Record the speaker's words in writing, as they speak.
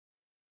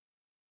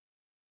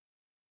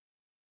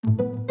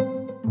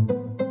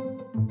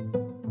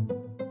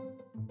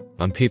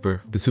On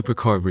paper, the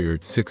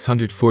supercar-reared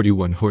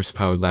 641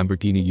 horsepower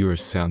Lamborghini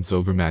Urus sounds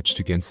overmatched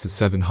against the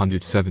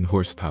 707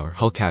 horsepower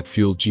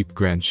Hellcat-fueled Jeep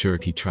Grand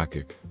Cherokee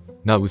Trackhawk.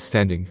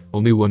 Notwithstanding,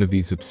 only one of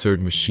these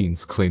absurd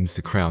machines claims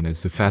the crown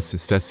as the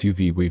fastest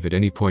SUV we've at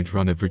any point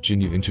run at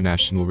Virginia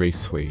International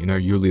Raceway in our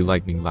yearly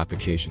lightning lap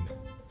occasion.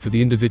 For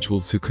the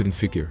individuals who couldn't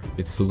figure,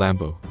 it's the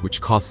Lambo,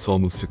 which costs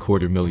almost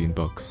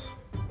 $250,000.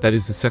 That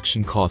is the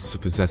section cost to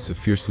possess a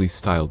fiercely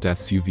styled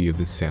SUV of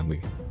this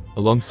family.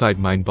 Alongside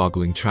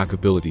mind-boggling track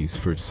abilities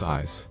for its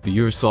size, the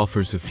Urus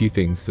offers a few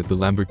things that the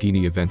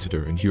Lamborghini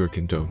Aventador and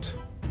Huracán don't.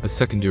 A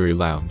secondary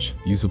lounge,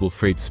 usable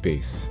freight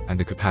space, and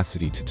the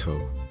capacity to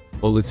tow.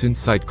 While its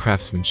inside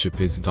craftsmanship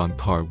isn't on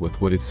par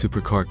with what its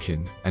supercar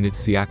can, and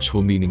it's the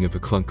actual meaning of a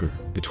clunker,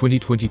 the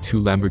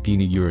 2022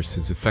 Lamborghini Urus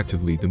is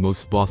effectively the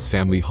most boss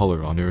family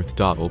hauler on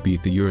earth.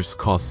 Albeit the Urus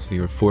costs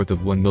near a fourth of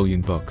 $1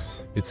 million,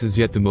 it's as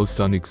yet the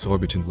most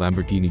un-exorbitant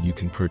Lamborghini you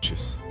can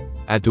purchase.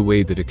 Add the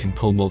way that it can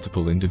pull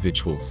multiple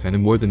individuals and a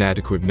more than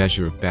adequate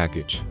measure of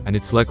baggage, and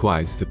it's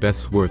likewise the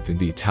best worth in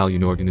the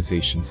Italian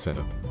organization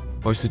setup.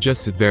 Our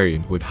suggested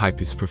variant would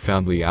hype its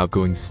profoundly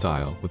outgoing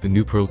style with a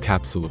new Pearl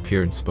Capsule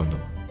appearance bundle.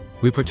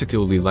 We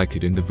particularly like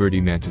it in the Verde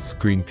Mantis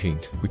green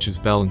paint, which is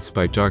balanced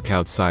by dark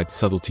outside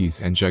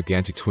subtleties and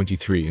gigantic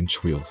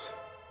 23-inch wheels.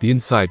 The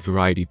inside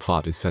variety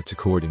plot is set to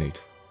coordinate.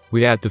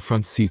 We add the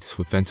front seats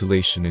with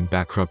ventilation and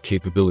backrub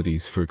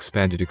capabilities for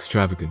expanded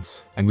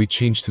extravagance, and we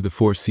change to the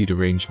 4-seat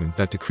arrangement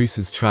that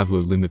decreases traveler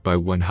limit by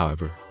 1,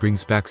 however,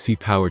 brings back seat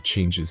power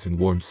changes and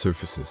warm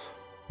surfaces.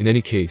 In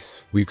any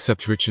case, we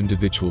accept rich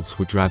individuals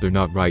would rather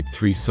not ride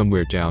 3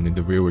 somewhere down in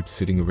the rearward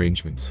sitting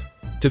arrangements.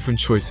 Different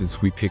choices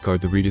we pick are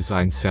the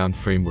redesigned sound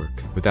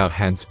framework, without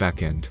hands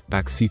back end,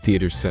 backseat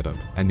theater setup,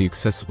 and the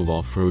accessible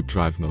off-road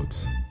drive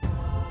modes.